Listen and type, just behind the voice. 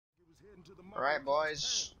Alright,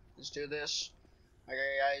 boys. Let's do this.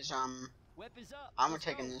 Okay, guys, I'm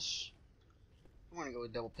taking this. I'm gonna go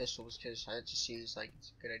with double pistols because it just seems like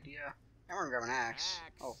it's a good idea. And we're gonna grab an axe.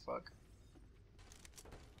 Oh, fuck.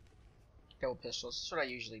 Double pistols. That's what I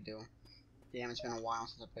usually do. Damn, it's been a while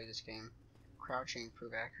since I played this game. Crouching,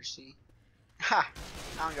 improve accuracy. Ha!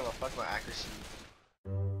 I don't give a fuck about accuracy.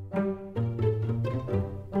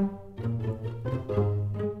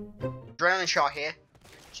 Adrenaline shot here.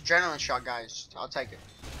 It's adrenaline shot, guys. I'll take it.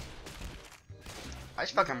 I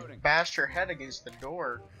just fucking bashed her head against the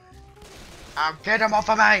door. Get him off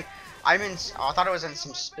of me! I'm in. Oh, I thought it was in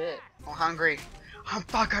some spit. I'm hungry. I'm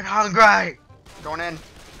fucking hungry! Going in.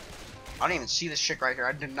 I don't even see this chick right here.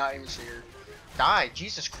 I did not even see her. Die!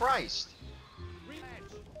 Jesus Christ!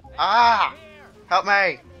 Ah! Help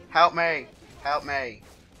me! Help me! Help me!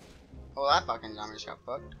 Oh, that fucking zombie just got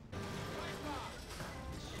fucked.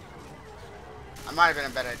 That might have been a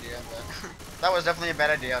bad idea, but that was definitely a bad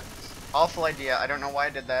idea. Awful idea. I don't know why I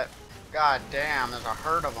did that. God damn, there's a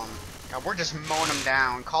herd of them. God, we're just mowing them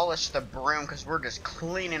down. Call us the Broom, because we're just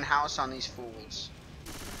cleaning house on these fools.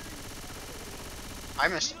 I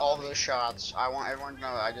missed all of those shots. I want everyone to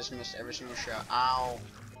know that I just missed every single shot. Ow.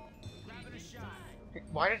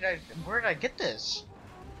 Where did I get this?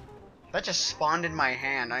 That just spawned in my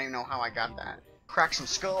hand. I don't even know how I got that. Crack some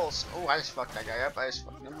skulls. Oh, I just fucked that guy up. I just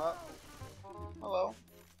fucked him up. Hello.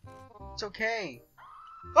 It's okay.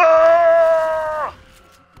 Ah!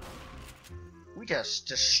 We just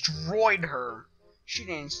destroyed her. She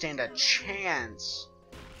didn't stand a chance.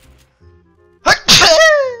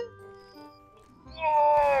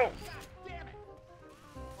 Oh!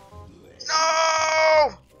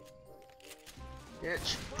 No!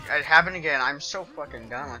 Bitch. It happened again. I'm so fucking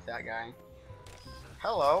done with that guy.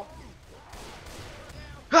 Hello.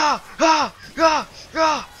 Ah! Ah! Ah!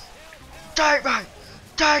 Ah! Take me!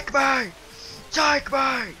 Take me! Take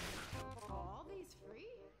me!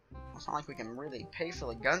 It's not like we can really pay for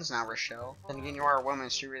the guns now, Rochelle. Then again, you are a woman,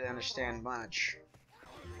 so you really understand much.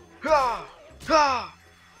 Ah! Ah!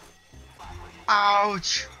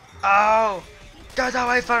 Ouch! Oh! Get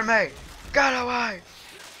away from me! Get away!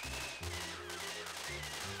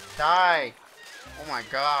 Die! Oh my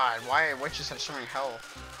god, why witches have so many health?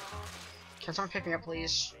 Can someone pick me up,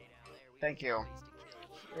 please? Thank you.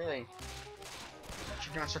 Really?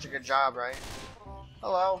 You're doing such a good job, right?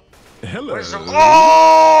 Hello? Hello. What is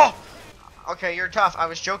oh! Okay, you're tough. I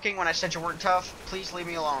was joking when I said you weren't tough. Please leave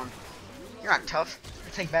me alone. You're not tough. I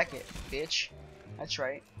take back it, bitch. That's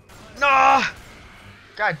right. No!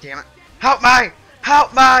 God damn it. Help me!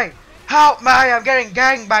 Help me! Help me! I'm getting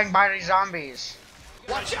gangbanged by these zombies.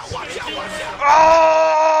 Watch out, watch out, watch out!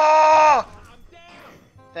 Oh!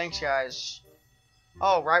 Thanks, guys.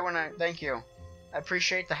 Oh, right when thank you. I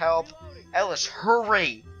appreciate the help. Ellis,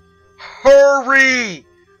 hurry! Hurry!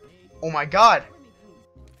 Oh my god.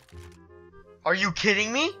 Are you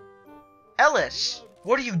kidding me? Ellis,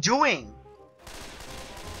 what are you doing?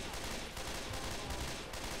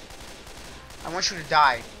 I want you to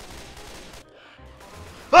die.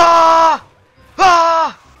 Ah!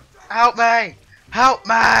 Ah! Help me! Help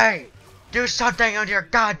me! Do something on your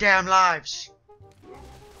goddamn lives!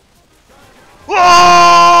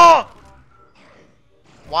 Whoa!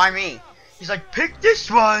 Why me? He's like, pick this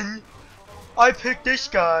one! I picked this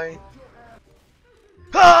guy.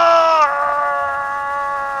 Ah!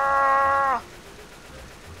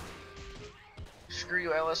 Screw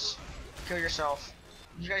you, Ellis. Kill yourself.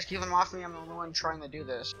 You guys keep them off me, I'm the only one trying to do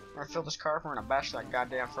this. We're gonna fill this car up, we're gonna bash that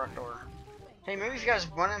goddamn front door. Hey, maybe if you guys,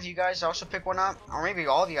 one of you guys also pick one up, or maybe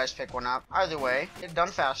all of you guys pick one up. Either way, get done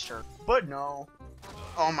faster. But no.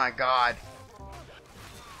 Oh my god.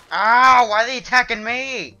 Ow! Why are they attacking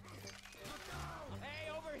me?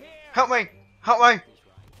 Help me! Help me!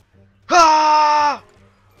 Ah!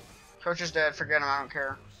 Coach is dead. Forget him. I don't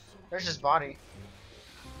care. There's his body.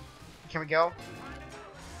 Can we go?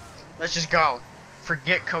 Let's just go.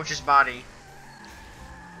 Forget Coach's body.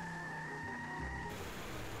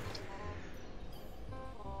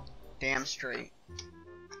 Damn straight.